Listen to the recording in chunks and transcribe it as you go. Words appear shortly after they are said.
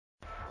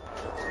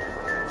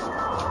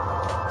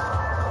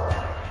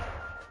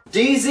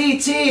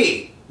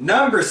DZT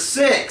number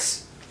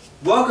 6.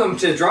 Welcome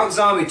to Drunk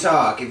Zombie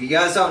Talk. If you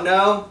guys don't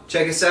know,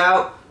 check us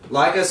out,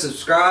 like us,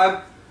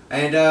 subscribe,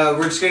 and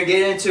we're just gonna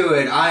get into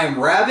it. I am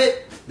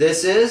Rabbit.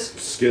 This is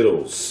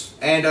Skittles,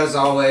 and as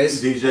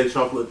always, DJ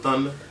Chocolate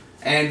Thunder.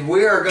 And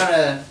we are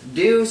gonna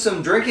do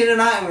some drinking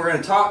tonight, and we're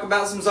gonna talk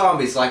about some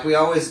zombies like we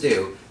always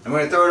do. I'm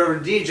gonna throw it over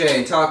to DJ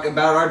and talk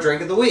about our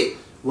drink of the week.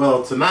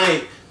 Well,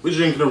 tonight we're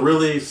drinking a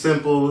really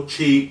simple,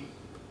 cheap,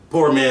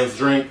 poor man's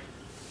drink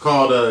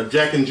called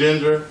Jack and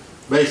Ginger.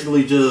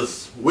 Basically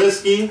just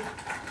whiskey,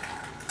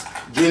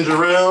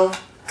 ginger ale,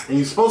 and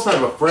you're supposed to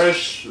have a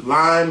fresh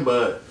lime,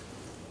 but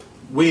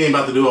we ain't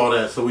about to do all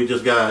that, so we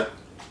just got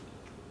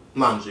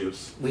lime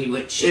juice. We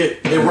went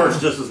shit. It works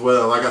just as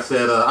well. Like I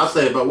said, I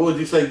say about, what would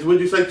you say?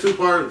 Would you say 2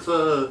 parts?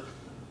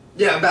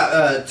 Yeah,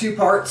 about 2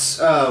 parts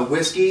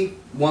whiskey,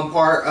 1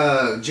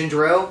 part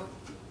ginger ale,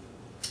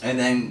 and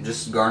then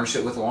just garnish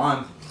it with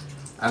lime.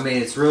 I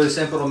mean, it's really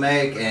simple to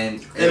make,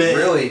 and it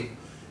really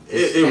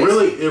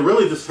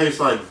just tastes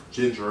like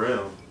ginger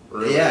ale.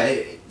 Really. Yeah,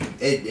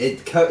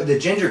 the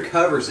ginger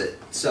covers it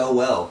so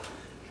well.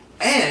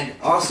 And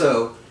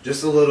also,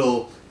 just a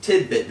little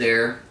tidbit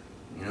there,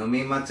 you know me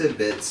and my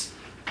tidbits.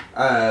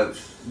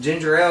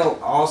 Ginger ale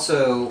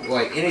also,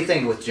 like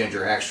anything with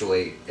ginger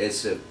actually,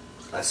 is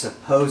a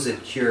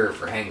supposed cure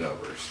for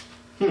hangovers.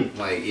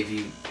 Like if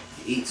you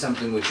eat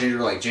something with ginger,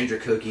 like ginger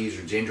cookies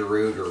or ginger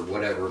root or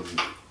whatever,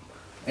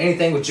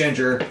 anything with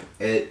ginger,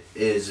 it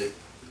is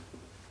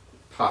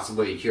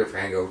possibly a cure for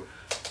hangover.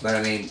 But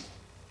I mean,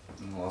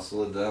 I also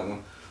lived that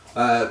one.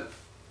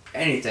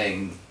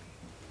 Anything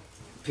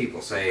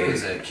people say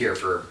is a cure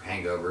for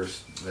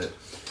hangovers. But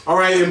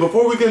Alright, and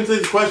before we get into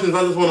these questions,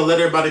 I just want to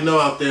let everybody know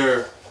out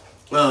there,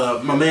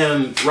 my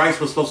man Rice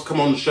was supposed to come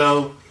on the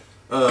show.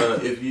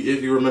 If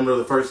you remember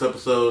the first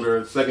episode or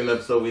the second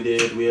episode we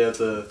did, we had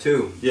the...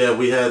 2. Yeah,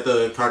 we had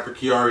the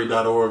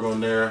ConquerKiari.org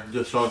on there,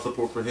 just showing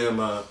support for him.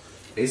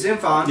 He's in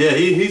fine. Yeah,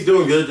 he's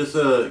doing good, just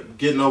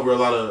getting over a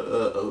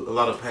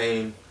lot of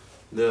pain,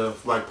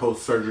 like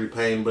post-surgery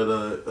pain,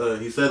 but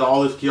he said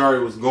all his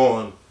Chiari was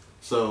gone,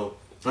 so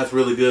that's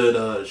really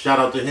good. Shout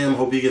out to him,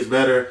 hope he gets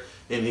better,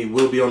 and he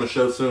will be on the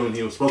show soon.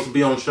 He was supposed to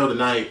be on the show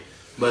tonight,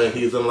 but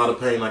he's in a lot of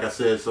pain, like I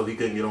said, so he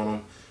couldn't get on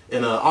him.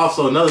 And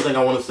also, another thing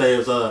I want to say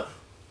is,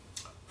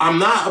 I'm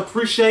not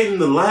appreciating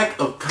the lack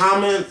of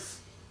comments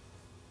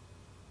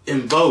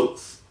and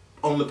votes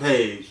on the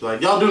page.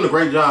 Like, y'all doing a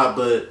great job,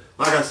 but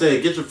like I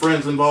said, get your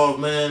friends involved,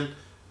 man.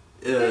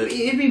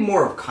 It'd be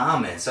more of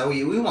comments. So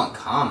we want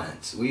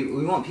comments.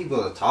 We want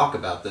people to talk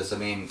about this. I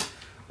mean,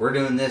 we're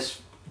doing this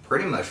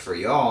pretty much for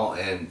y'all,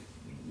 and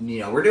you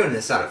know, we're doing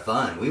this out of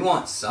fun. We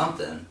want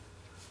something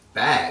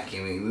back. I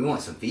mean, we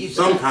want some feedback.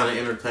 Some kind of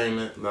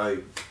entertainment,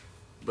 like.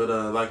 But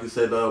like we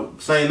said,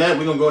 saying that,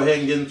 we're gonna go ahead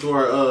and get into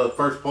our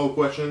first poll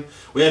question.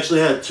 We actually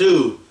had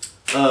 2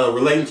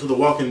 relating to The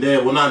Walking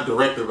Dead. Well, not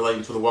directly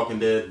relating to The Walking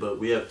Dead, but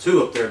we have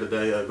 2 up there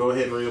today. Go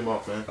ahead and read them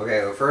off, man.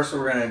 Okay, well, first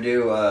we're gonna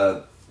do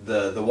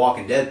the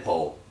Walking Dead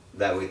poll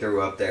that we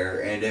threw up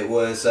there, and it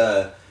was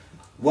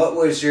what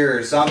was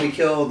your zombie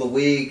kill of the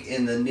week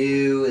in the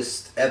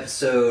newest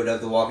episode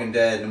of The Walking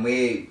Dead, and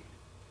we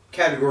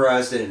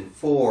categorized it in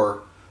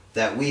 4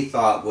 that we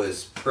thought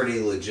was pretty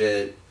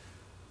legit.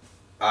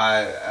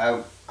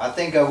 I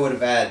think I would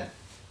have had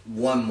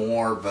 1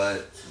 more,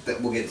 but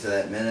we'll get to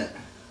that in a minute.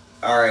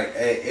 Alright,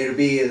 it'll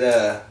be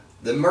the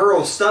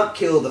Merle stump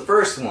kill, the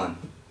first one.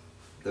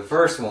 The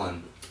first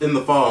one. In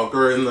the fog,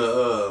 or in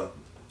the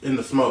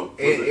smoke.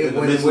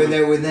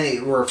 When they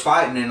were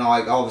fighting, and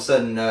like all of a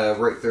sudden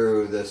right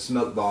through the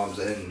smoke bombs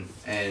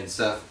and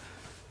stuff.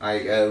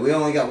 Like we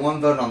only got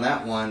 1 vote on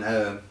that one.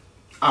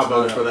 I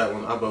voted for that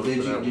one. I voted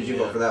for that one. Did you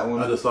vote for that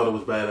one? I just thought it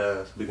was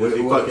badass because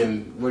What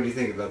do you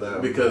think about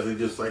that? Because he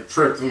just like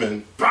tripped him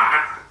and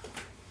bah!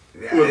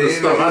 With the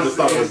stuff. I just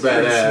thought it was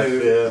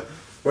badass. Yeah.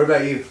 What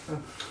about you?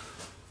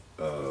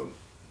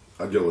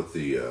 I'd go with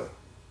the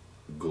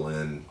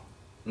Glenn.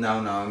 No.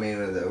 I mean,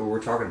 we're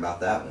talking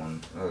about that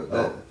one. I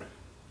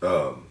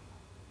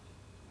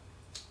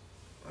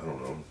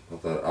don't know.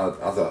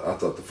 I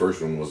thought the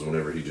first one was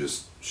whenever he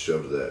just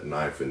shoved that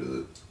knife into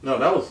the. No,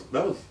 that was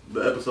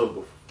the episode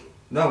before.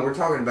 No, we're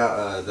talking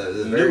about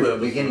the very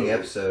beginning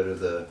episode of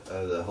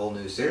the whole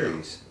new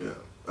series. Yeah,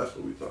 that's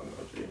what we're talking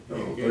about. G.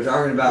 We're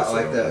talking about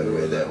like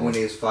when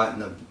he was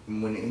fighting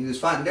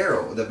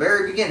Daryl. The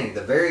very beginning,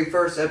 the very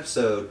first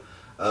episode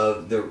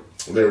of the.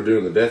 When they were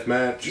doing the death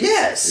match.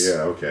 Yes.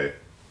 Yeah. Okay.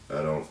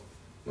 I don't.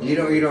 You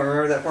don't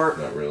remember that part?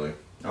 Not really.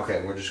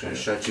 Okay, we're just gonna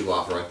shut you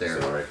off right there.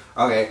 Sorry.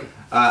 Okay,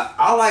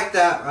 I like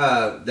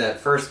that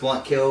first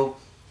blunt kill.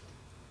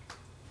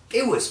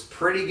 It was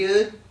pretty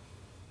good.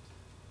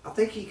 I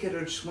think he could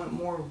have just went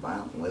more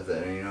violent with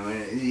it, you know.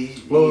 He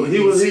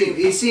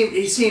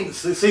seemed.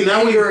 See,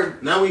 now we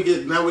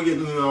get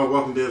into our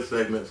Walking Dead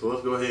segment. So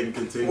let's go ahead and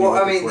continue. Well,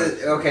 I mean,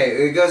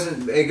 it goes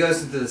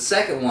into the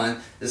second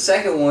one. The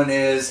second one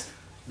is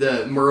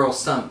the Merle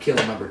stump kill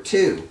number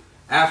 2.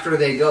 After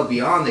they go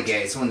beyond the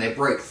gates, when they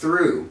break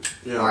through,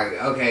 like,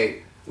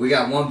 okay, we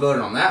got 1 vote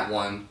on that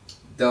one.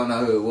 Don't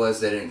know who it was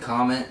that didn't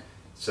comment.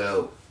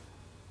 So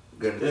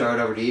gonna throw it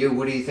over to you.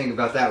 What do you think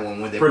about that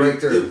one when they Pretty- break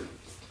through?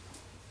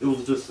 It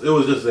was just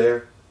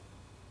there.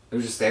 It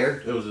was just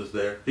there. It was just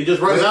there. He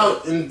just runs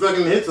out and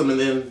fucking hits him, and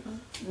then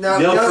No,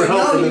 yells for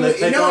help, and then they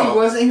take he off.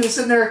 wasn't. He was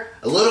sitting there,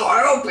 a little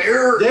help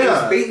here. He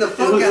was beating the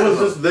fuck it out was of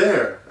him. just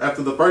there.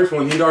 After the first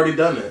one, he'd already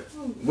done it.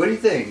 What do you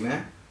think,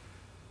 man?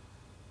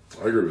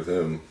 I agree with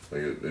him.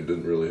 Like it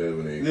didn't really have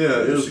any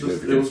Yeah, it was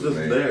significance just to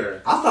me.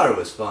 there. I thought it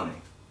was funny.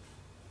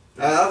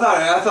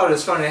 I thought it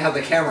was funny how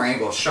the camera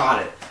angle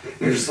shot it.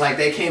 It was just like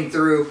they came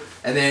through,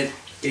 and then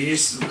you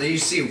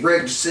see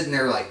Rick just sitting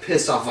there like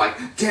pissed off, like,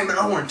 damn it,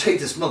 I want to take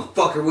this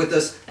motherfucker with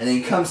us. And then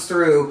he comes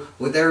through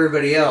with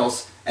everybody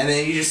else, and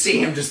then you just see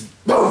him just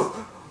boof,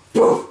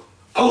 boof,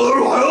 a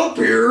little help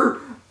here,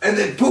 and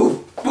then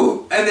poof,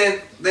 poof, and then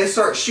they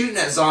start shooting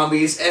at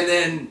zombies, and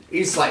then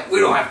he's like, we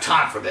don't have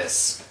time for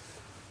this.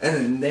 And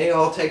then they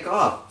all take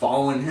off,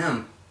 following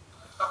him.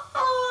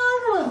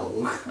 I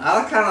don't know.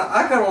 I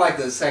kind of like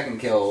the second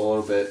kill a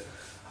little bit.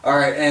 All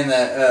right, and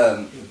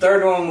the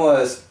third one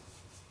was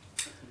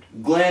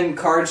Glenn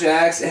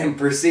carjacks and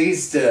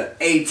proceeds to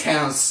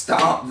A-Town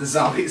stomp the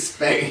zombie's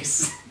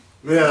face.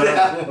 Yeah,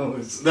 that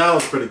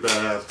was pretty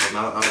badass.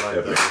 Man. I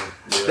like that one.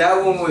 Yeah.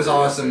 that one was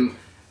awesome.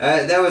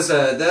 That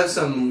was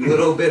some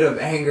little bit of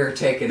anger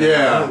taken out.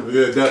 Yeah,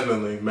 uh,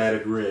 definitely.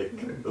 Matic Rick.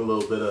 A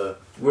little bit of.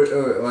 What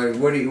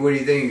do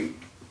you think?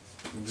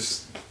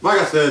 Just Like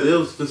I said, it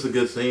was just a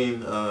good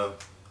scene. I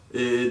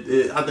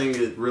think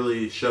it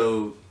really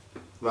showed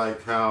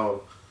how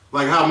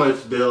much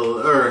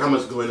how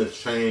much Glenn has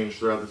changed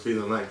throughout the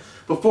season. Like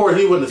before,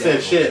 he wouldn't have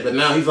said shit, but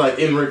now he's like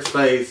in Rick's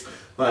face,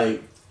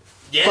 like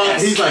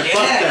he's like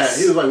fuck that.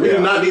 He was like, we do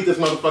not need this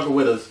motherfucker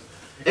with us.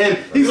 And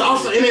he's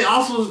also, and it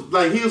also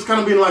like he was kind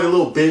of being like a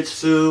little bitch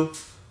too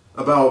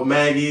about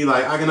Maggie.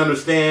 Like I can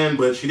understand,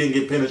 but she didn't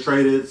get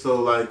penetrated,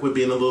 so like quit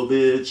being a little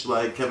bitch,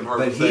 like Kevin Hart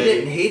but would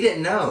say. he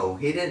didn't know.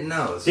 He didn't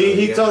know.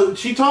 So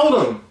She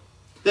told him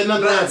that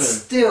nothing but happened.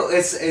 still,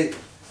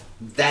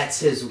 that's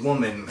his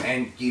woman,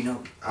 and you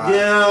know.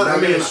 I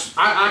mean,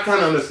 I kind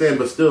of understand,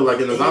 but still, like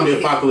in the zombie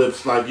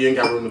apocalypse, like you ain't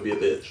got room to be a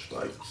bitch.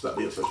 Like stop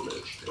being such a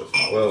bitch. That's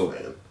all Well, I'm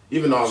saying.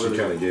 Even though I She really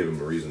kind of gave him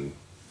a reason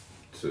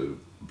to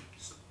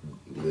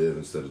live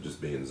instead of just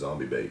being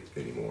zombie bait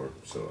anymore.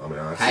 So I mean,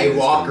 I see Hey, where he's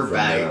Walker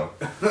coming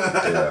from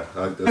now. Yeah,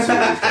 I see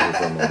where he's coming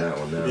from on that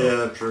one now.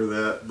 yeah, true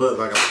that. But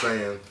like I'm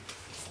saying,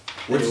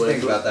 What did you anyway,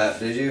 think about that?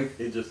 Did you?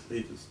 He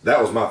just.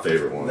 That was my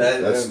favorite one.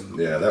 That that was was my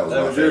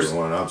favorite yours?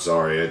 one. I'm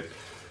sorry.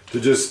 To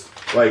just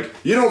like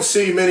you don't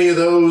see many of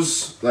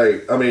those.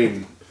 Like I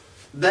mean,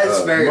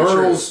 That's very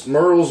true.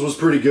 Merle's was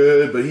pretty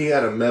good, but he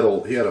had a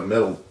metal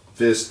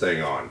fist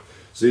thing on.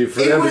 See,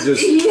 for them to just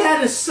He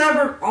had a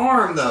severed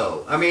arm,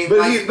 though. I mean,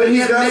 but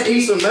he's got a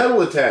piece of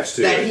metal attached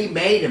to that it. he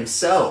made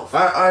himself.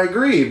 I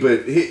agree,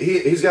 but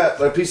he's got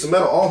a piece of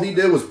metal. All he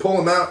did was pull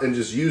him out and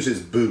just use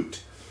his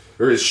boot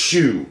or his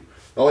shoe.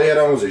 All he had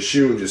on was a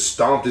shoe and just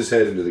stomped his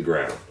head into the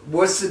ground.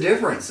 What's the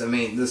difference? I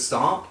mean, the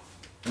stomp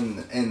and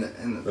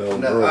the. Well,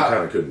 Merle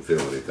kind of couldn't feel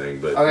anything,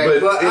 but Okay,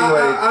 but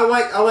anyway,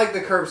 I like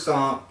the curb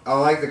stomp. I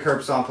like the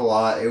curb stomp a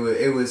lot. It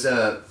was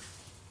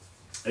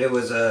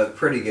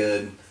pretty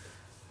good.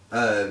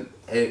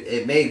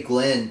 It made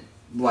Glenn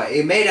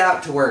it made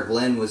out to where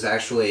Glenn was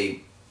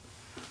actually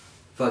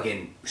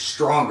fucking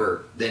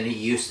stronger than he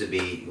used to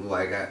be.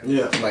 Like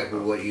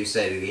what you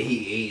said.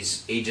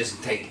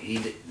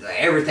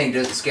 Everything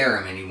doesn't scare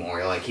him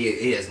anymore. Like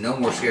he has no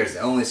more scares. The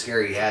only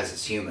scare he has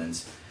is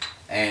humans.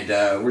 And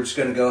we're just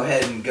gonna go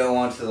ahead and go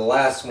on to the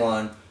last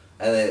one.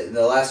 And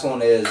the last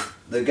one is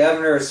the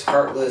governor's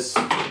heartless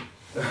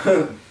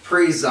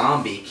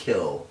pre-zombie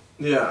kill.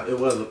 Yeah, it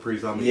was a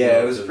pre-zombie. Yeah,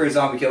 kill. it was a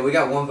pre-zombie kill. We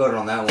got one vote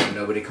on that one.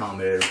 Nobody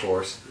commented, of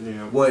course.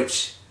 Yeah.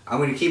 Which, I'm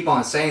going to keep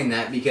on saying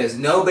that because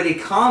nobody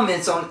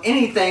comments on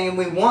anything and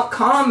we want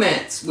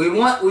comments. We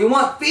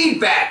want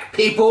feedback,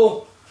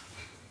 people.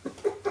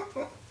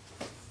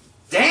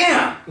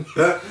 Damn!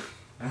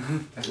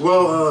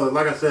 Well,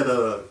 like I said,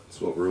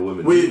 that's what we're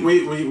living.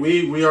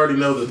 we already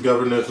know the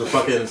governor's a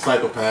fucking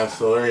psychopath,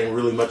 so there ain't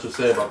really much to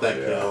say about that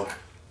kill.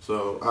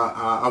 So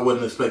I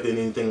wouldn't expect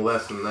anything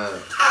less than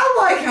that. I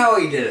like how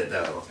he did it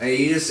though.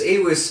 He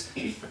was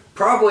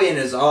probably in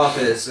his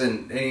office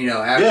and you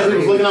know after Yeah, he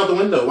was looking out the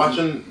window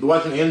watching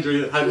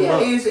Andrea hype him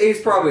up.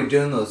 he's probably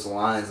doing those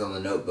lines on the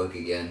notebook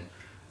again,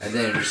 and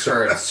then just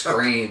started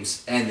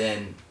screams and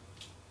then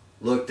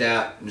looked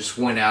out and just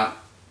went out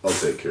I'll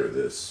take care of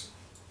this.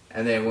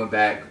 and then went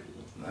back.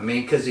 I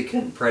mean, because he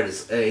couldn't pet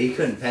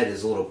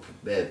his little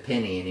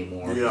penny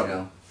anymore. Yeah. You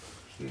know,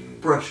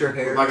 brush your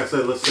hair. Like I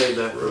said, let's save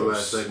that for the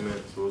last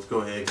segment. So let's go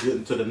ahead and get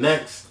into the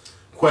next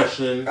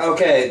question.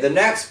 Okay, the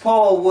next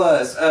poll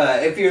was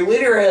if your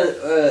leader,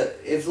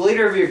 if the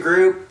leader of your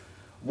group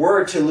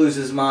were to lose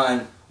his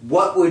mind,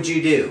 what would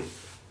you do?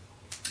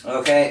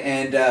 Okay,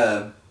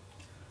 and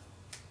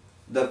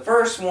the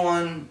first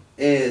one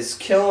is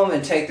kill him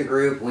and take the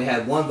group. We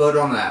had one vote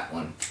on that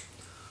one.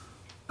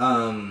 I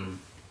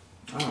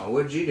don't know.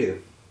 What did you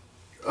do?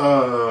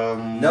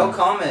 No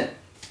comment.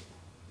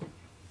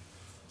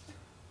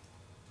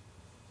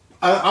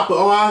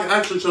 I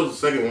actually chose the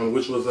second one,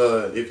 which was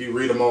if you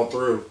read them all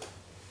through.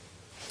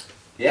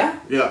 Yeah.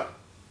 Yeah.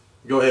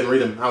 Go ahead and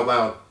read them out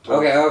loud.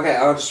 Okay.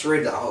 I'll just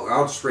read the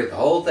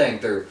whole thing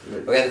through.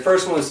 Okay. The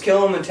first one was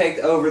kill him and take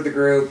over the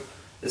group.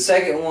 The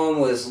second one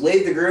was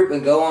leave the group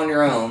and go on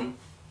your own.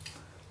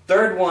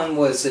 Third one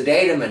was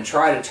sedate him and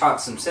try to talk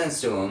some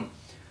sense to him.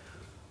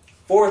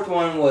 Fourth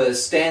one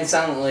was stand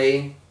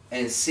silently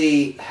and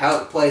see how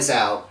it plays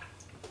out.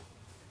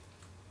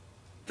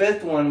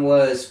 Fifth one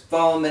was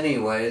follow him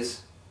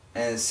anyways.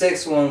 And the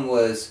sixth one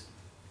was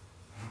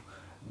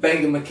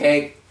bake him a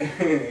cake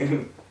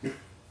and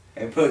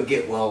put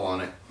get well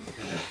on it.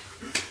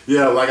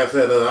 Yeah, like I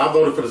said, I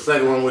voted for the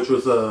second one, which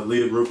was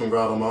lead a group and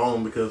go out on my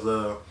own because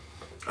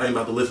I ain't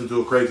about to listen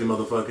to a crazy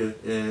motherfucker.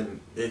 And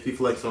if he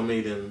flex on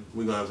me, then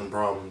we gonna have some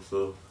problems.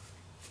 So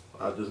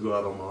I'll just go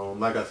out on my own.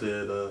 Like I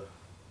said,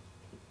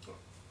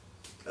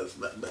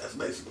 that's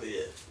basically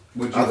it.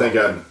 I think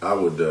I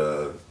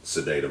would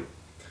sedate him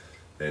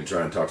and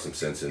try and talk some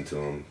sense into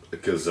him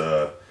because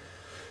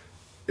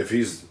if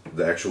he's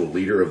the actual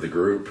leader of the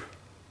group,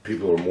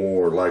 people are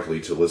more likely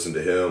to listen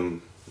to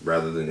him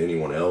rather than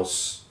anyone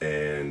else.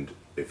 And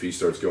if he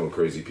starts going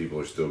crazy, people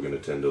are still going to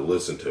tend to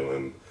listen to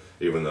him,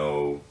 even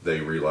though they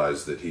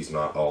realize that he's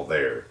not all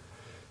there.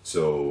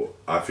 So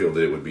I feel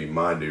that it would be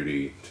my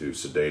duty to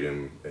sedate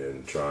him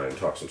and try and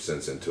talk some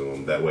sense into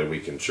him. That way we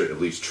can at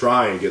least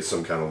try and get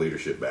some kind of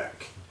leadership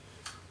back.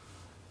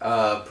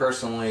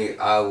 Personally,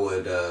 I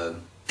would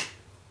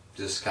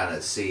just kind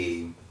of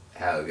see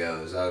how it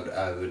goes.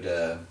 I would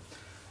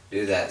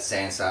do that,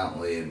 stand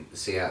silently and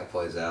see how it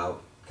plays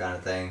out, kind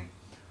of thing.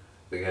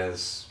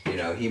 Because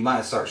he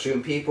might start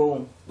shooting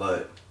people,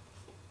 but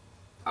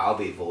I'll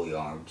be fully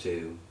armed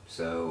too,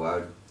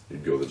 so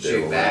You'd go the I'd shoot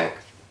devil back. out.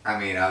 I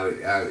mean,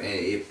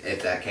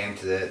 if that came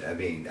to that, I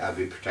mean, I'd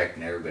be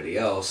protecting everybody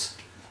else.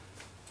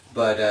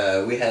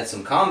 But we had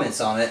some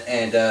comments on it,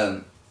 and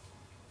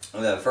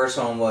the first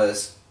one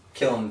was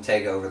kill him,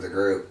 take over the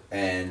group,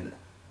 and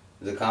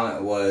the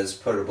comment was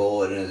pull a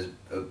bullet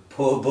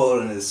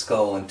in his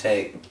skull and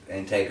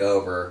take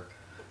over.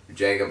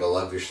 Jacob, I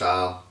love your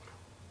style.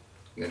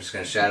 I'm just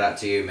gonna shout out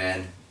to you,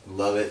 man.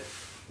 Love it.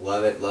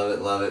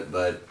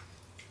 But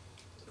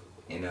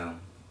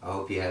I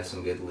hope you have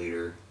some good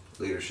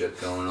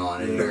leadership going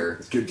on in your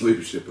Good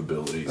leadership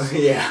abilities.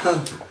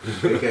 yeah.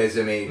 Because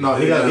I mean, No,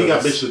 he got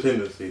bitch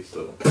dependency,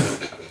 so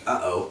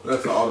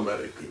that's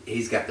automatic.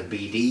 He's got the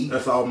BD.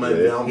 That's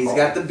automatic. Yeah. He's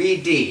got the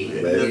BD.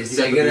 Yeah, He's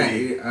he got the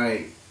BD. all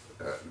right.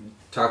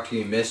 Talk to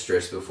your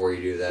mistress before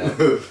you do that.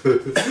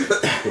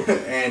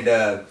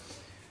 And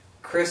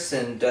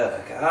Kristen,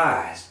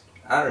 gosh,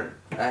 I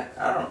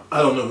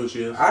don't know who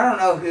she is. don't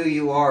know who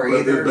you are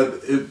either.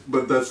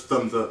 But that's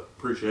thumbs up.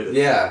 Appreciate it.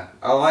 Yeah,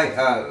 I like.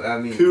 I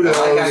mean, Kudos.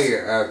 I like how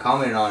you're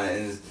commenting on it.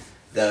 And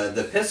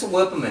the pistol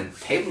whip him and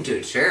tape him to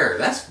a chair.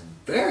 That's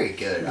very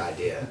good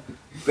idea.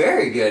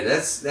 Very good.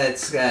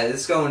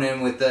 That's going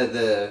in with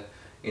the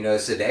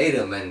sedate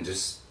him and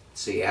just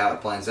see how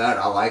it plans out.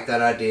 I like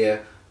that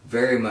idea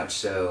very much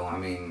so. I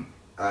mean,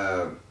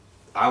 I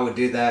would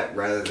do that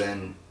rather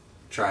than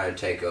try to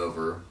take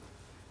over.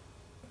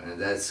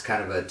 That's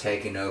kind of a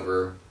taking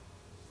over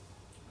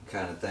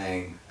kind of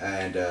thing.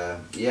 And I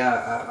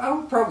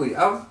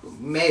would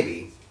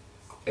maybe,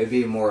 it'd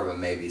be more of a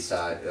maybe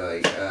side.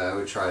 Like I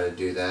would try to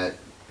do that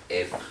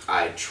if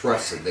I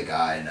trusted the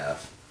guy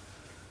enough.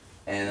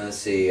 And let's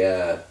see,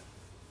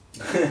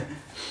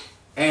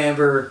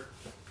 Amber,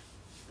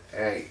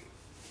 hey,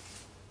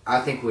 I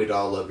think we'd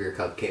all love your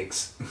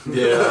cupcakes.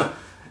 Yeah.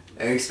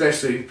 And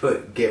especially if you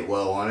put get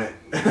well on it.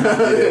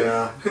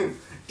 Yeah.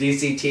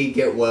 DCT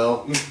get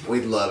well,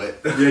 we'd love it.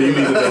 Yeah, you need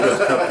to make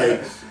us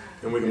cupcakes,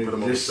 and we can put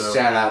them on the Just show.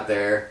 shout out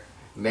there.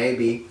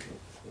 Maybe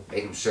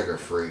make them sugar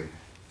free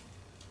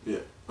Yeah,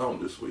 I don't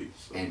do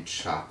sweets. So. and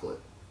chocolate.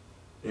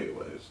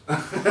 Anyways.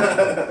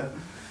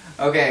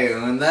 Okay,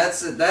 and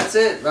that's it.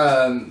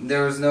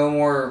 There was no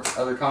more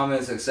other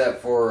comments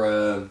except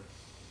for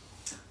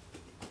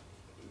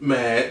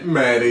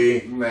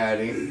Maddie.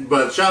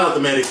 But shout out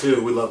to Maddie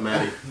too. We love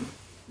Maddie.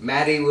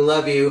 Maddie, we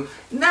love you.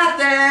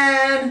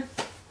 Nothing.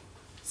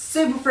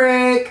 Super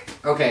freak.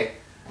 Okay,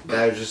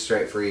 that was just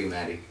straight for you,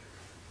 Maddie.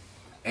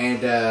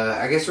 And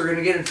I guess we're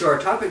gonna get into our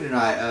topic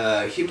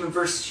tonight: human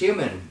versus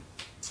human.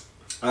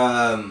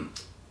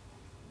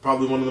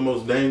 Probably one of the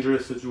most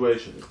dangerous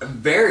situations.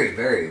 Very,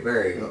 very,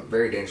 very,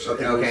 very dangerous.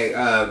 Okay,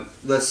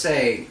 let's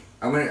say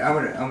I'm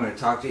gonna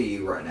talk to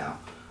you right now.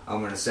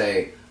 I'm gonna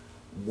say,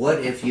 what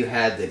if you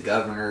had the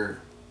governor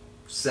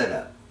set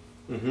up,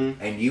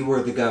 and you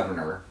were the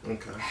governor?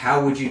 Okay.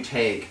 How would you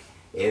take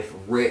if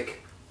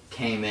Rick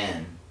came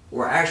in?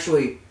 Or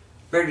actually,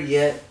 better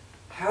yet,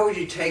 how would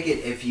you take it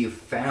if you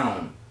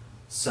found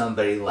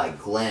somebody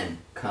like Glenn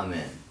come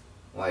in?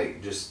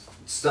 Like, just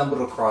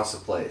stumbled across a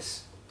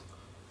place.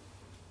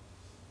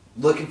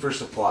 Looking for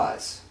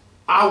supplies.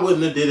 I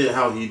wouldn't have did it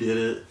how he did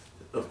it.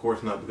 Of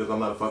course not, because I'm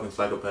not a fucking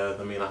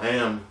psychopath. I mean, I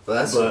am. But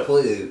that's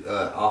completely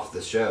off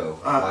the show.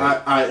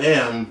 I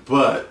am,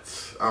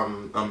 but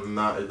I'm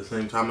not at the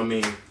same time. I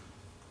mean,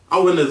 I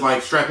wouldn't have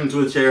like strapped him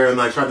to a chair and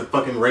like tried to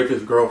fucking rape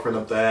his girlfriend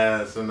up the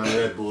ass and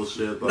that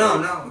bullshit. Like, No,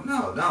 I'm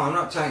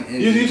not talking.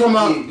 You talking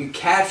about you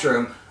capture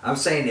them? I'm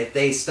saying if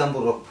they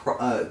stumbled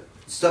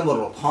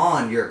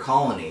upon your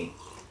colony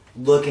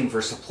looking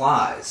for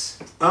supplies.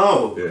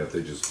 Oh, Yeah, if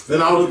they just.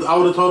 then I would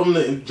have told them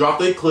to drop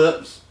their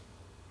clips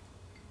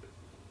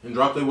and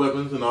drop their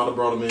weapons, and I would have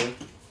brought them in.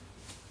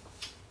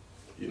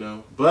 You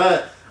know,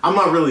 but I'm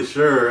not really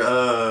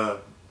sure.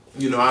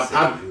 You know, I'd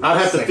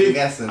have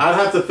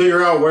to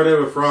figure out where they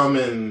were from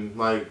and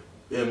like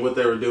and what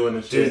they were doing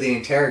and shit. Do the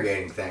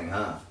interrogating thing,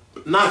 huh?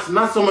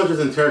 Not so much as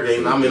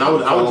interrogating. I mean, I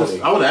would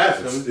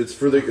ask them. It's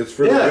for the good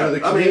of the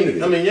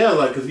community. I mean, yeah,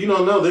 like because you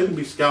don't know, there can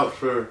be scouts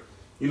for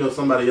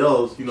somebody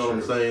else. You know what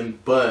I'm saying?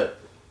 But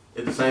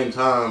at the same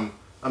time,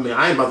 I mean,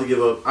 I ain't about to give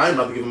a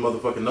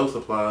motherfucking no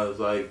supplies.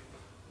 Like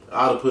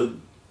I'd have put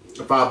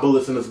 5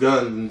 bullets in his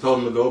gun and told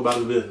him to go about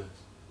his business.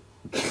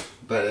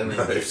 But I mean,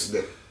 Nice.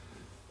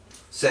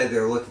 say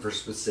they're looking for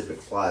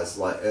specific supplies,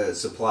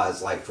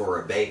 like for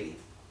a baby.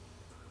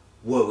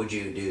 What would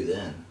you do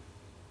then?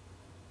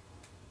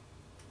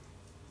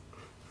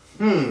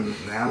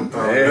 Now I'm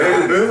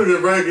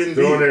throwing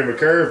Throwing him a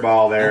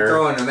curveball I'm there.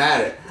 throwing them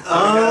at it.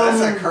 Oh,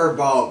 that's a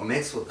curveball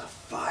mixed with a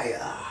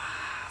fire.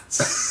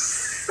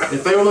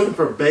 If they were looking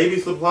for baby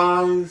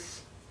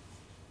supplies,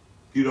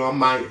 I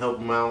might help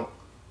them out.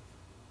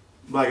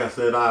 Like I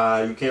said,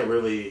 you can't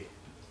really.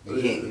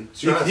 You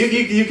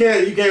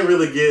can't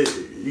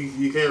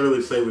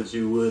really say what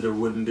you would or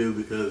wouldn't do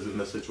because in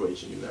that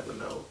situation you never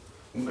know.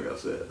 Like I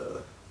said.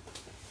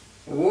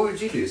 What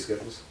would you do,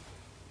 Skittles?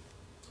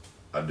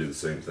 I'd do the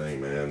same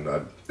thing, man.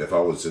 If I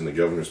was in the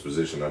governor's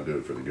position, I'd do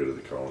it for the good of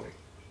the colony,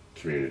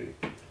 community.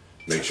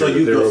 Make sure So that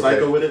you they're go okay.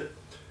 psycho with it?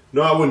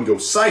 No, I wouldn't go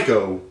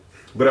psycho,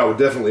 but I would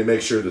definitely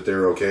make sure that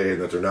they're okay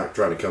and that they're not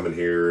trying to come in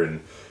here and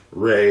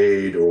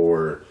raid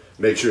or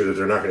make sure that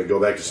they're not going to go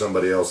back to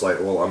somebody else like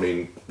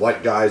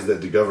guys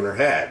that the governor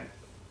had.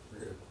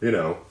 You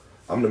know,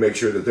 I'm going to make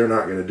sure that they're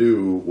not going to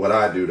do what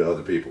I do to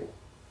other people.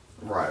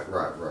 Right.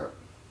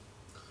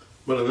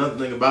 But another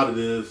thing about it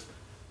is,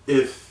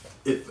 if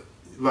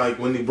like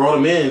when he brought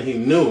him in, he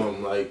knew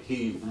him. Like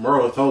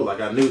Merle told, like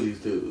I knew these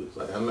dudes.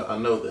 Like I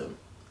know them.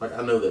 Like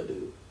I know that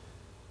dude.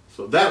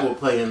 So that will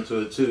play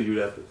into it too. You'd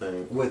have to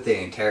think With the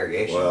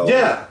interrogation. Well,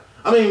 yeah,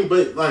 I mean,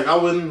 but like I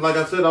wouldn't. Like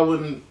I said, I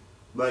wouldn't.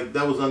 Like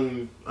that was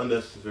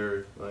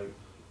unnecessary. Like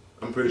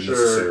I'm pretty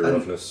Unnecessary sure.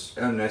 roughness.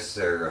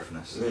 Unnecessary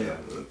roughness. Yeah,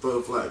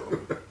 throw the flag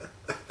on.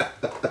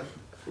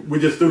 We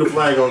just threw the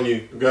flag on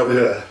you,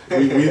 Governor.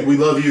 Yeah. We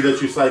love you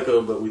that you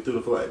psycho, but we threw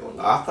the flag on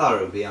you. I thought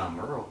it would be on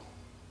Merle.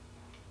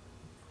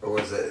 Or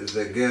was it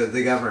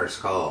the governor's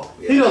call?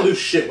 He don't do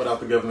shit without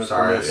the governor's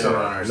Sorry, I permission. still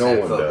don't No understand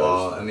one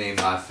football. does. I mean,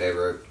 my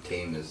favorite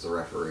team is the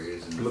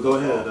referees. And But go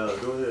ahead,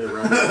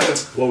 Ryan.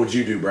 What would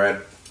you do,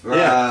 Brad?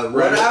 Yeah, what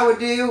right. I would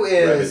do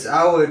is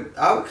Right.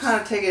 I would kind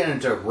of take it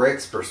into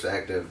Rick's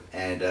perspective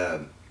and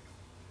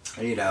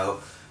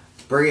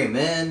bring him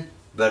in,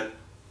 but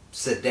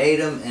sedate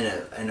him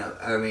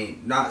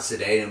not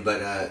sedate him,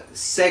 but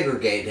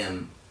segregate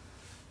him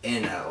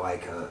in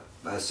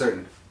a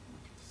certain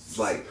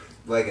like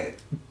a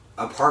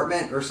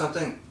apartment or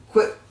something.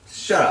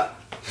 Shut up.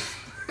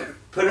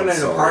 Put him I'm in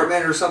an sorry.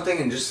 apartment or something,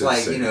 and just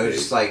Just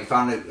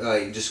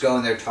segregate. just go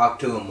in there, talk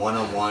to him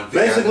one-on-one.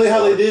 Basically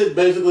how they did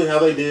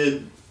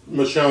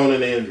Michonne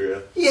and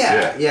Andrea.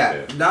 Yeah.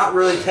 Yeah. Not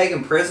really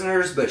taking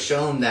prisoners, but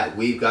show them that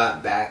we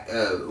got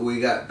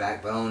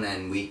backbone,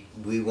 and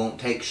we won't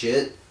take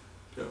shit.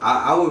 Yeah.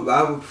 I would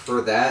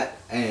prefer that,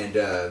 and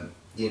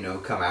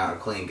come out a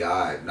clean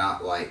guy,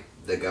 not like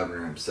the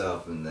governor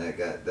himself, and that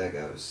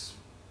guy was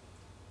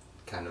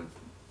kind of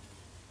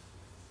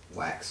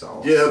whack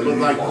sauce. Yeah, but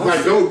like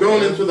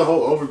going into the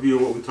whole overview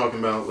of what we're talking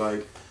about,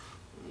 like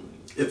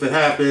if it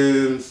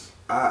happens,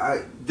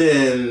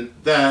 then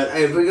that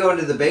If we go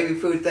into the baby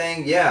food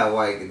thing, yeah,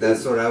 like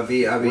that's what I'd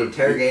be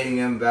interrogating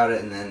him about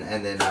it, and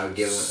then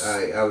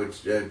I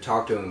would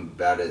talk to him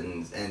about it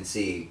and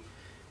see,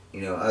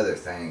 other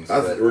things.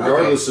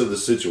 Regardless of the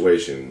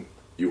situation,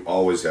 you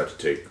always have to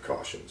take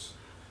precautions.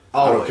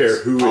 Always. I don't care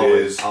who it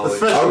is.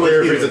 Always. I don't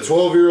care if it's a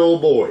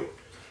 12-year-old boy.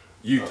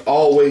 You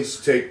always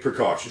take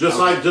precautions. just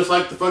like the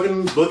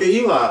fucking book of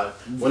Eli.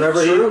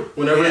 Whenever True.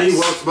 he Yes.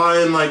 walks by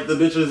and like the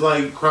bitch is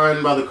like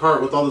crying by the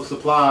cart with all the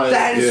supplies,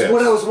 That is Yes.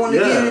 what I was wanting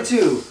to Yeah. get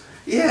into.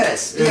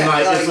 Yes. and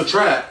like it's a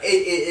trap, It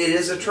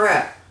is a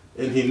trap.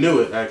 and he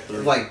knew it actually.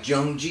 Like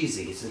Joan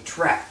Jeezy, it's a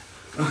trap.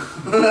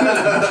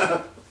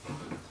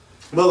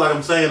 But like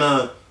I'm saying,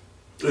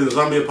 in the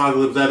zombie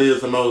apocalypse, that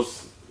is the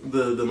most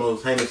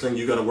heinous thing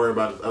you got to worry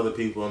about is other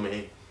people. I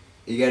mean,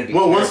 You gotta be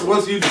well, careful.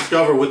 once you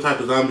discover what type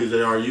of zombies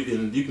they are,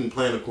 you can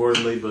plan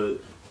accordingly. But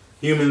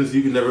humans,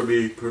 you can never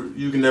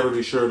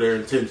be sure of their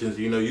intentions.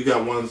 You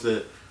got ones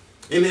that,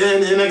 and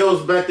that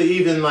goes back to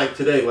even like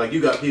today. Like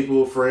you got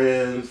people,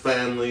 friends,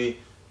 family,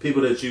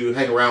 people that you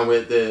hang around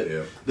with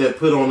that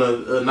put on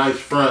a nice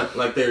front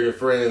like they're your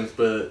friends,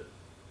 but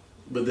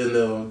but then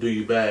they'll do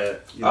you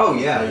bad. You Oh know?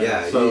 yeah, And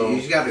yeah. So,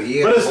 You gotta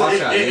but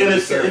watch out.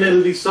 and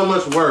it'll be so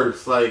much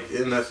worse, like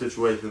in that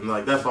situation.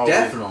 Like that's all.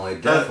 Definitely.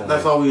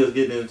 That's all we was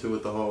getting into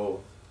with the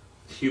whole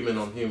human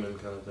on human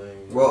kind of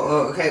thing. Well,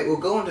 okay. Well,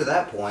 going to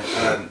that point,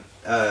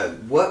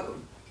 what?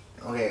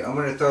 Okay, I'm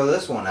gonna throw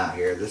this one out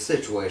here. This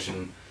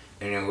situation,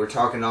 and we're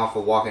talking off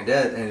of Walking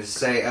Dead, and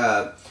say,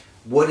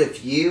 what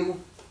if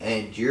you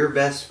and your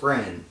best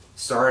friend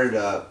started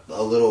a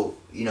little,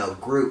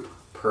 group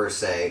per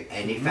se,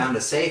 and you found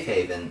a safe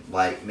haven,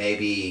 like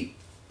maybe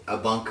a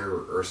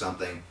bunker or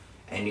something,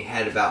 and you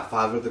had about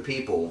 5 other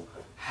people.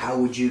 How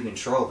would you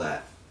control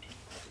that?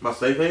 My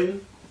safe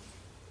haven,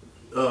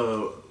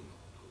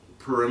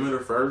 perimeter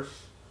first.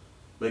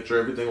 Make sure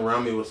everything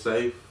around me was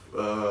safe.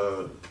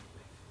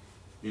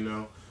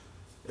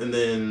 And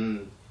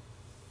then,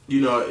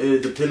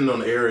 it depending on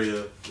the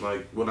area,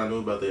 like what I knew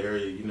about the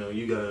area,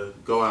 you gotta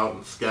go out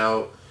and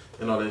scout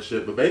and all that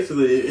shit. But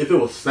basically, if it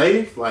was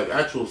safe, like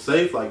actual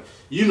safe, like,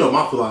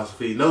 my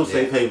philosophy, no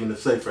safe haven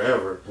is safe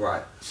forever.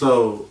 Right.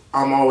 So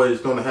I'm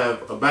always gonna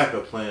have a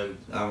backup plan.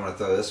 I'm gonna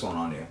throw this one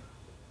on you.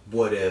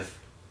 What if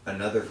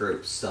another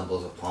group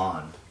stumbles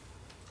upon?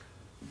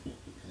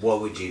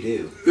 What would you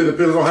do? It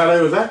depends on how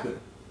they was acting.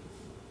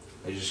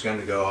 Are you just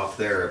gonna go off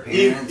their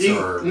appearance,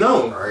 or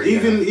no? or are you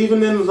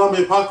Even in the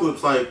zombie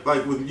apocalypse, like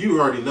with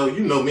you already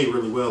know me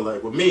really well.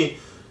 Like with me,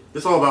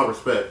 it's all about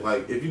respect.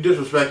 Like if you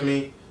disrespect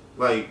me,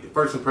 like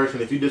first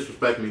impression, if you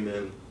disrespect me,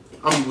 then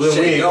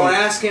don't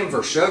ask him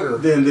for sugar.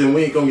 Then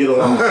we ain't gonna get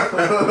along.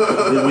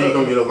 Then we ain't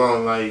gonna get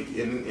along. Like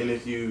and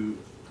if you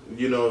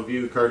if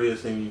you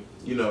courteous and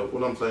you know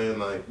what I'm saying,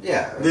 like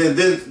yeah. Then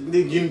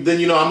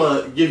I'm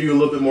gonna give you a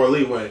little bit more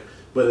leeway.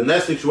 But in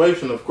that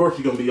situation, of course,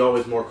 you're gonna be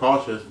always more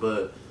cautious.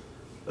 But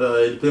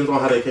it depends on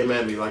how they came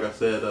at me. Like I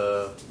said,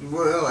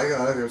 well, like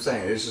I'm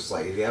saying, it's just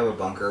like if you have a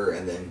bunker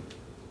and then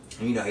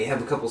you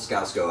have a couple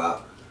scouts go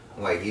out,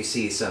 like you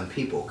see some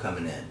people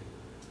coming in,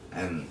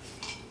 and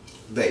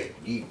they're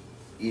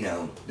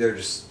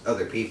just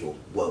other people.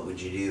 What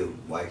would you do?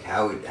 Like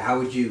how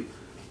would you?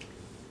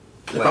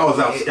 If I was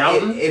out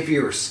scouting, if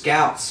your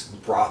scouts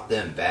brought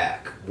them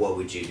back, what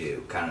would you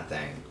do? Kind of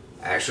thing.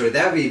 Actually,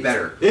 that'd be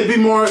better. It'd be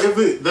more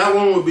that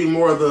one would be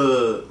more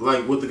the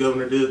like what the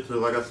governor did to,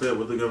 like I said,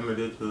 what the governor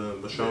did to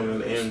Michonne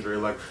and Andre.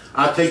 Like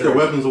I'd take their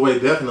weapons away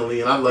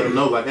definitely, and I'd let them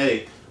know like,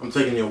 hey, I'm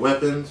taking your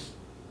weapons.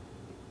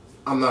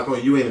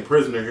 You ain't a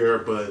prisoner here,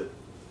 but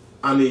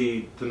I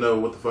need to know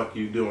what the fuck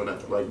you doing.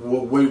 Like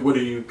what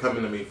are you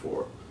coming to me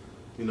for?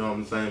 You know what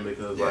I'm saying?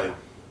 Because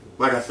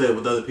like I said,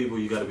 with other people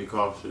you got to be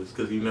cautious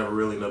because you never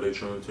really know their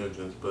true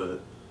intentions.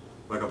 But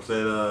like I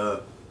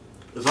said,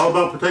 it's all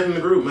about protecting the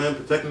group, man.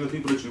 Protecting the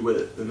people that you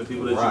with and the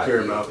people that you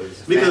care about.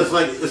 Because,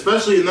 like,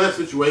 especially in that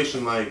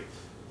situation, like,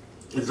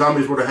 if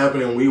zombies were to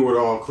happen and we were to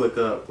all click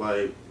up,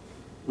 like,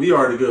 we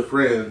are the good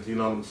friends, you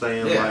know what I'm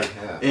saying?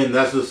 And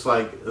that's just,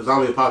 like, a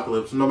zombie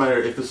apocalypse. No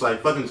matter if it's,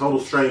 like, fucking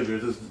total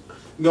strangers, it's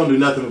going to do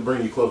nothing but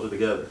bring you closer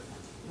together.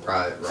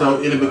 Right.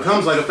 So, and it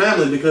becomes like a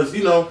family because,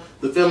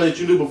 the family that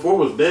you knew before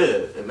was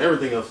dead and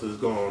everything else is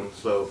gone.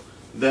 So...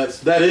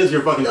 That is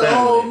your fucking family.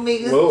 Oh, me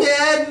is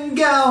dead and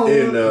gone.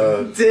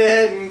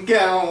 Dead and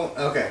gone.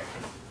 Okay.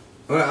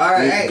 Well, all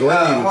right.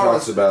 Glenn even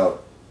talks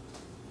about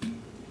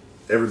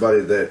everybody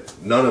that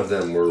none of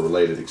them were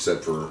related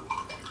except for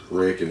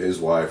Rick and his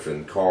wife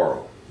and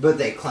Carl. But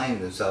they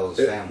claim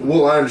themselves family.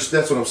 Well, I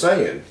understand. That's what I'm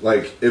saying.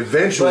 Like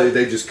eventually,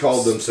 they just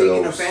called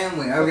themselves. Speaking of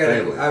family,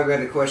 I've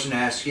got a question to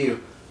ask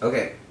you.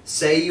 Okay,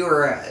 say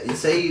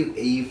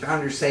you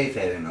found your safe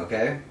haven.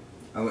 Okay,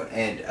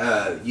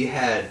 and you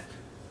had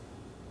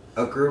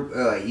a group,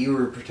 you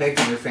were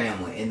protecting your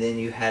family, and then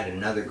you had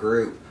another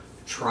group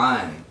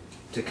trying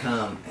to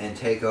come and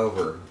take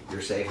over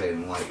your safe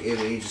haven. Like, if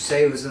you just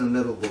say it was in the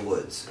middle of the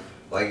woods,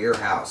 like your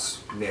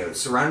house,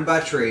 surrounded by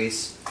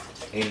trees,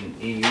 and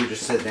you were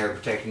just sitting there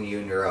protecting you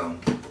and your own.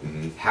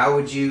 Mm-hmm. How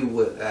would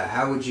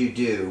you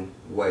do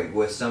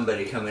with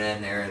somebody coming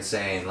in there and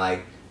saying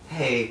like,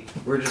 "Hey,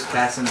 we're just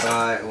passing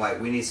by,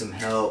 like we need some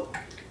help,"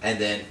 and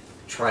then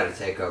try to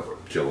take over?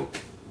 Kill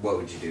them. What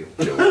would you do?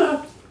 Kill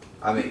them.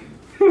 I mean.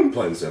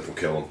 Plain and simple,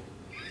 kill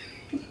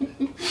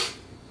them.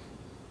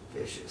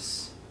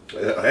 Vicious.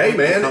 Hey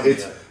man,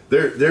 it's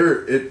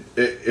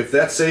if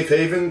that safe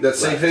haven,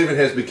 safe haven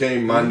has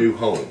become my new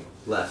home.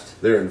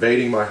 Left. They're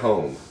invading my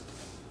home,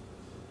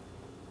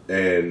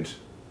 and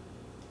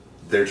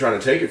they're trying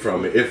to take it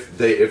from me. If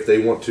they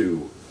want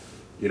to,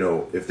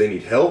 if they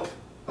need help,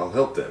 I'll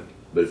help them.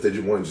 But if they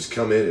just want to just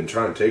come in and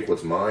try and take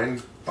what's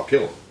mine, I'll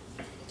kill them.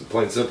 It's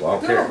plain and simple. I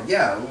don't care.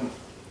 Yeah.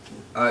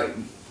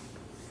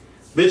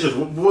 Bitches,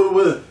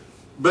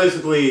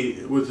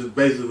 which is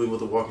basically what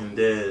The Walking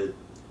Dead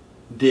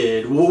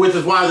did, which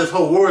is why this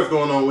whole war is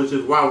going on, which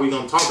is why we're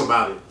going to talk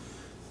about it.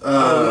 We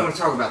want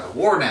to talk about the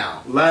war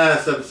now.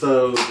 Last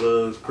episode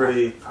was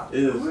pretty...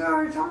 We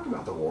already talked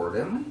about the war,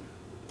 didn't we?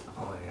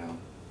 Oh, yeah.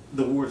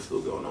 The war's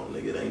still going on,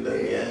 nigga. It ain't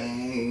done yet.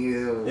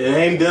 Yeah. It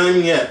ain't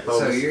done yet, folks.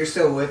 So you're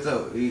still with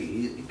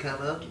you caught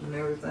up and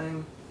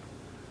everything?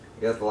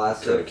 You got the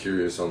last Kind of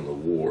curious on the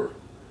war.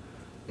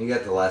 You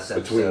got the last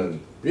episode.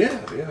 between. Yeah.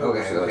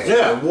 Okay.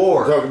 Yeah. The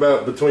war. Talk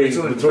about between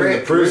Between the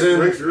Rick- prison.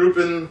 Rick's group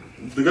and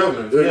the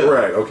governor. Yeah.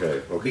 Right.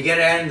 Okay. We get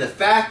add in the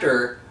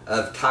factor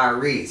of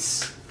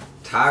Tyrese.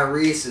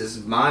 Tyrese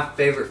is my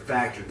favorite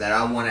factor that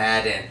I want to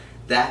add in.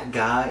 That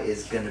guy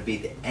is going to be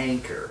the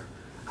anchor.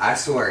 I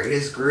swear,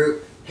 his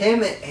group,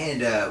 him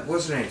and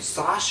what's her name,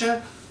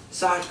 Sasha?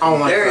 Sasha. I don't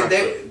like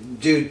Sasha.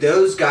 Dude,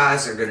 those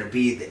guys are going to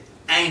be the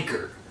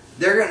anchor.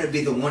 They're going to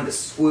be the one to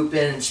swoop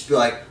in and just be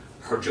like,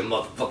 heard your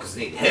motherfuckers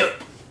need help.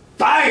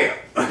 Bam!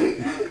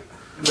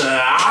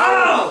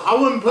 I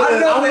wouldn't put I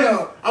it.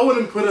 know I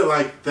wouldn't put it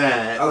like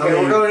that. Okay, I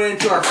mean, we're going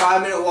into our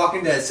 5-minute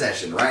Walking Dead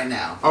session right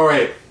now. All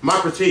right, my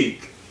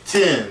critique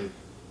 10,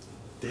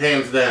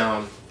 hands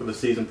down for the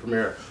season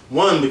premiere.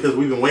 1, because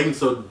we've been waiting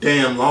so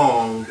damn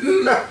long.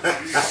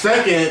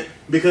 Second,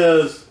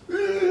 because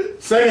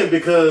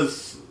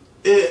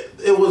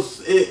it was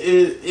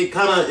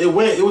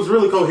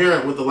really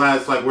coherent with the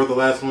last, like where the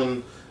last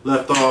one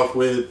left off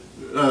with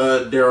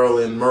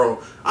Daryl and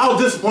Merle. I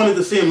was disappointed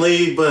to see him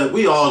leave, but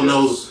we all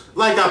know,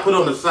 like I put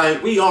on the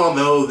site, we all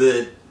know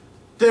that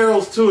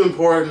Daryl's too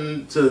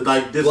important to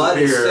like disappear. Blood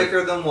is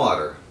thicker than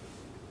water.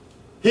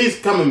 He's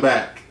coming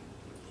back,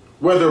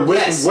 whether with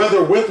Yes.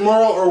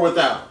 Merle or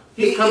without.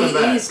 He's coming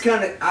back. He's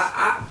gonna.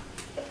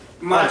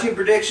 My two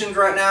predictions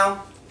right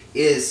now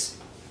is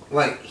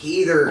like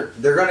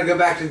they're gonna go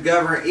back to the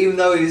governor, even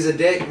though he's a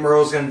dick.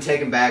 Merle's gonna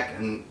take him back,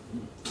 and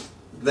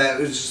that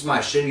was just my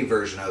shitty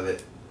version of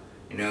it.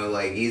 You know,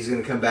 like he's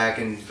gonna come back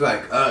and be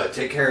like,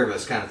 take care of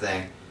us, kind of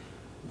thing.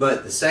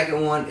 But the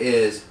second one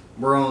is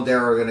Merle and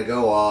Daryl are gonna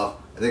go off.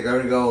 They're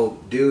gonna go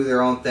do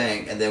their own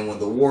thing, and then when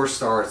the war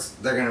starts,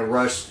 they're gonna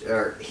rush,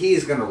 or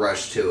he's gonna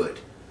rush to it.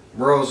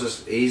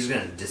 Merle's he's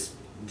gonna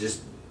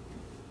just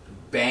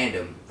band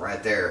him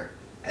right there,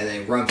 and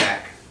then run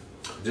back.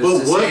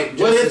 Just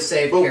to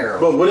save Carol.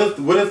 But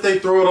what if they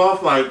throw it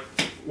off like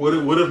what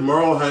if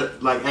Merle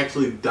had like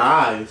actually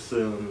dies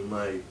soon?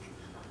 Like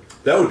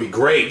That would be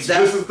great.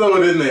 just to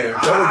throw it in there.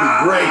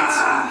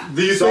 That would be great.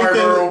 Do you Sorry,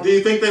 Merle. do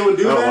you think they would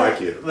do I don't that?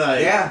 like you.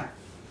 Like, Yeah.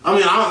 I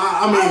mean,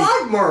 I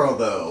like Merle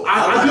though.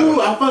 I do.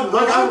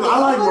 I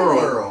like Merle,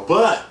 Merle.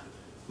 but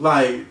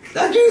like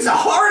That dude's a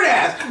hard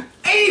ass.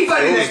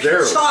 Anybody So that is can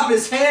Daryl. chop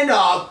his hand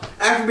off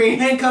after being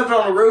handcuffed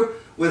on a roof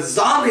with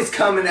zombies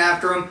coming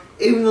after him,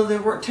 even though they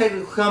weren't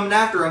technically coming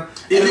after him,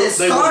 Yeah, and then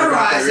they wouldn't have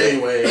got solderize there it,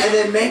 anyway. and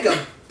then make a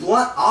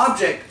blunt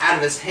object out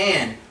of his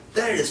hand,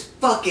 that is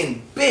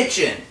fucking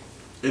bitching.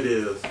 it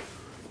is.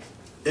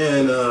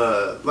 And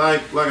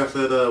like I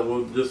said,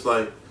 well, just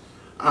like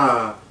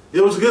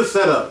it was a good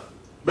setup.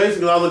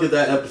 Basically, I look at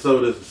that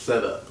episode as a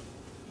setup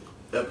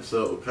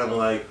episode, kind of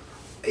like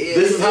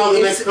this is how the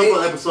next couple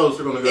of episodes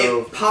are going to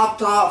go. It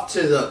popped off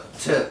to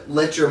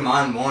let your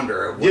mind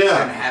wander of what's Yeah,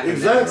 going to happen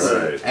exactly.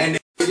 next. Right. And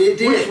it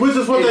did. Which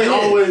is what It they did.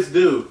 always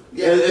do.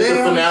 Yeah, It's they the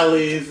don't-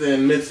 finales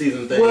and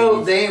mid-season things.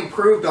 Well, they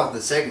improved off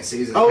the second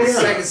season. Oh, The yeah.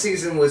 second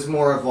season was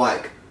more of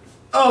like,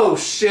 oh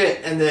shit,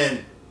 and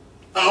then,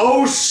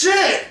 oh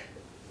shit!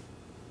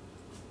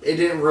 It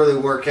didn't really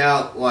work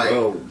out like,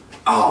 oh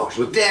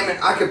damn it,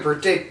 I could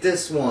predict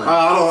this one.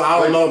 I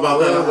don't know about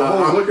Well, that. the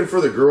whole looking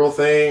for the girl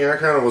thing, I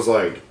kind of was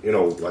like, like, I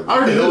what the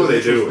already hell knew are they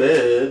this was doing?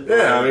 dead.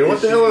 Yeah, I mean,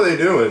 what the hell are they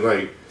doing?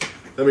 Like,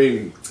 I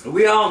mean,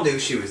 We all knew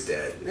she was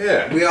dead.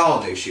 Yeah. We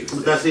all knew she was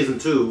dead. That's season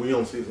 2. We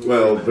on season 2.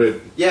 well, but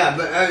Yeah,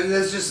 but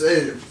that's just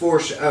it's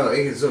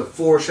a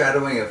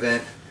foreshadowing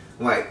event.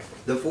 Like,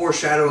 the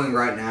foreshadowing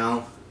right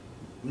now,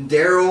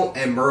 Daryl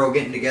and Merle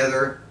getting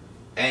together,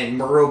 and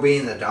Merle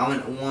being the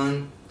dominant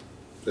one.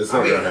 it's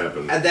not gonna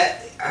happen.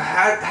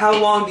 How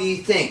long do you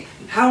think?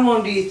 How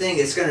long do you think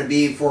it's going to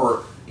be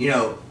for,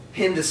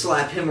 him to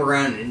slap him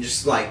around and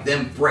just, like,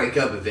 them break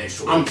up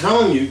eventually? I'm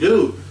telling you,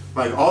 dude.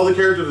 Like, all the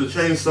characters have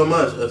changed so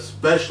much,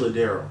 especially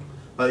Daryl.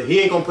 Like, he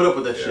ain't gonna put up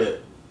with that Yeah.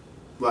 shit.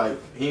 Like,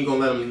 he ain't gonna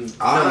let him.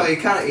 I don't know, he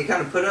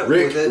kind of put up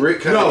with it.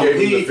 Rick kind of No, gave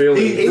him the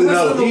feeling. He wasn't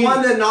No, the he-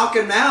 one that knocked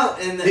him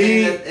out in the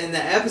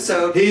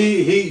episode.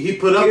 He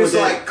put up He with was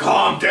like,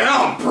 "Calm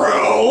down,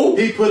 bro."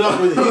 He put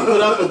up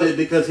with it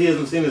because he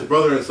hasn't seen his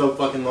brother in so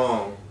fucking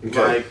long. Okay.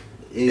 Like,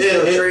 You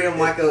still treat him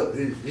like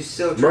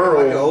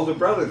an older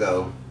brother,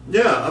 though.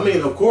 yeah, I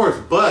mean, of course,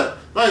 but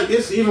like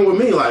it's even with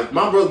me. Like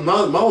my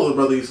older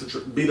brother used to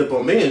beat up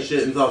on me and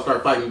shit until I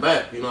start fighting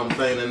back. You know what I'm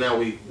saying? And now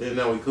we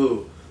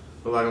cool.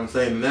 But like I'm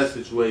saying, in that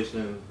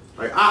situation,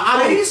 like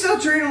I But you don't. still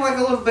treat him like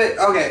a little bit.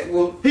 Okay,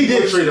 well, He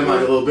did treat him like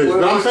a little bitch,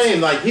 but I'm saying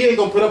like he ain't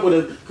gonna put up with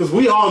it because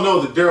we all know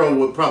that Daryl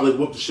would probably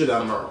whoop the shit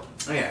out of Merle.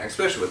 yeah,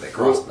 especially with that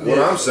Well, crossbow. what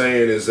I'm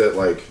saying is that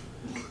like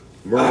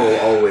Merle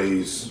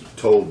always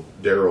told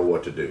Daryl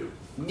what to do.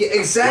 Yeah,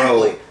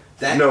 exactly.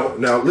 Well, no,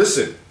 now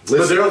listen. But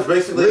Daryl's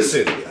basically,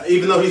 listen.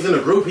 even though he's in a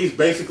group, he's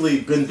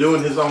basically been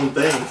doing his own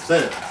thing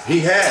since. He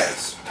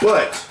has,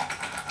 but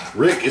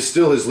Rick is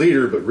still his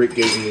leader. But Rick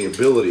gave him the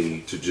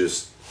ability to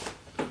just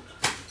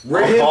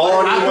Rick, call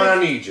on you I when I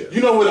think- need you.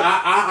 You know what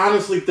I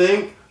honestly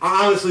think?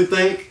 I honestly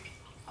think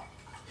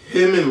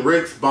him and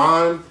Rick's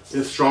bond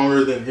is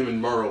stronger than him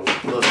and Merle.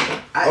 Look,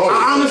 I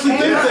honestly it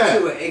think came out that.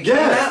 to it. It came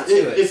out to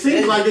It seems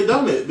And- like it,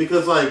 don't it?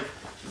 Because like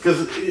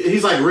because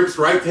he's like Rick's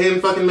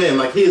right-hand fucking man.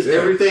 Like, he is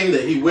everything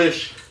that he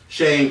wished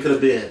Shane could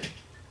have been.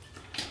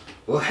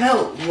 Well,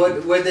 hell,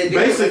 what they do?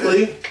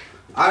 Basically,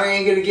 I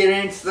ain't gonna get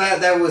into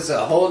that. That was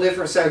a whole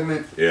different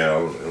segment. Yeah, I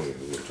don't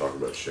want to talk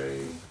about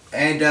Shane.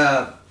 And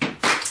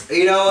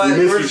you know what? We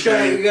miss We're you, just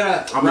Shane.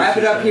 gonna wrap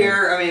it up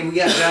here. I mean, we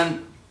got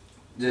done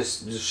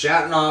just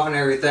shouting off and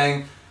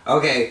everything.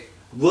 Okay,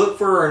 look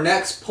for our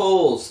next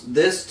polls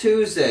this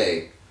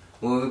Tuesday.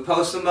 When we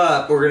post them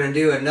up, we're gonna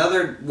do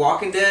another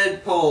Walking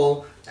Dead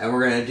poll, and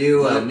we're gonna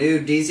do a new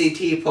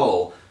DZT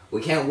poll.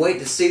 We can't wait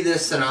to see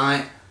this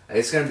tonight.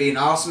 It's going to be an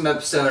awesome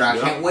episode. I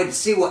can't wait to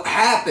see what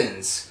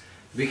happens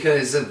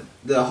because of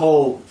the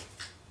whole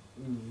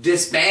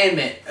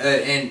disbandment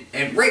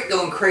and Rick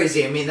going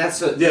crazy. I mean, that's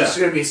going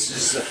to be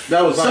just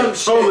that was like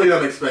some totally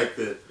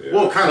unexpected. Yeah.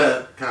 Well, kind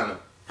of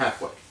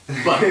halfway.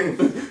 But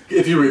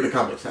if you read the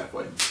comics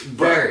halfway.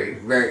 Very,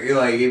 very,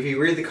 like, if you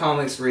read the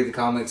comics,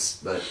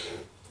 but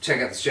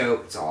check out the show.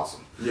 It's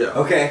awesome. Yeah.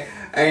 Okay.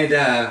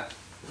 And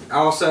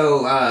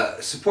also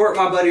support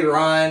my buddy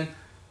Ryan,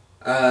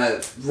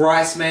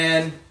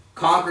 Riceman,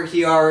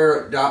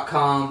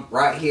 ConquerKiara.com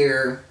right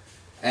here,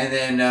 and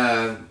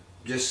then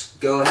just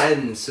go ahead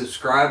and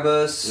subscribe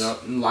us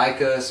and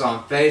like us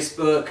on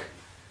Facebook,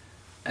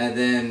 and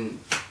then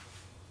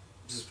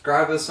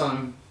subscribe us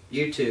on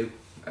YouTube.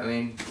 I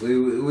mean,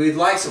 we'd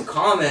like some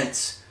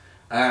comments.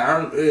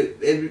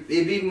 It'd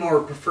be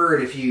more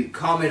preferred if you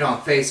comment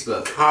on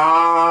Facebook.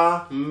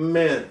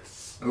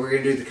 Comments. We're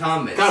gonna do the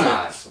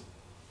comments.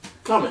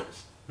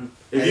 Comments.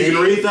 If you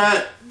can read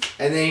that,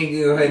 and then you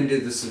can go ahead and do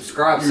the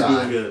subscribe you're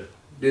sign. doing good.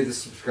 Do the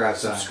subscribe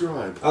sign.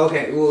 Subscribe.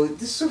 Okay, well,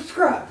 just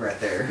subscribe right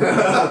there.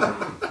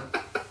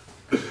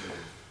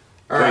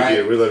 Thank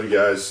you. We love you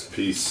guys.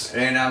 Peace.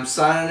 And I'm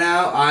signing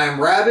out. I am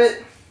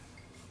Rabbit.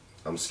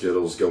 I'm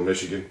Skittles. Go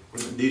Michigan.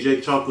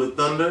 DJ Chocolate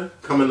Thunder.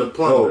 Coming to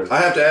plunder. Oh, I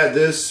have to add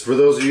this for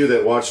those of you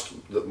that watched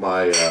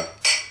my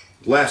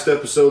last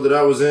episode that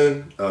I was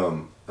in.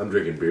 I'm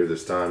drinking beer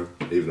this time,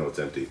 even though it's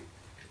empty.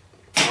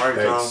 All right,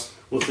 Thanks. y'all.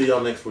 We'll see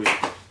y'all next week.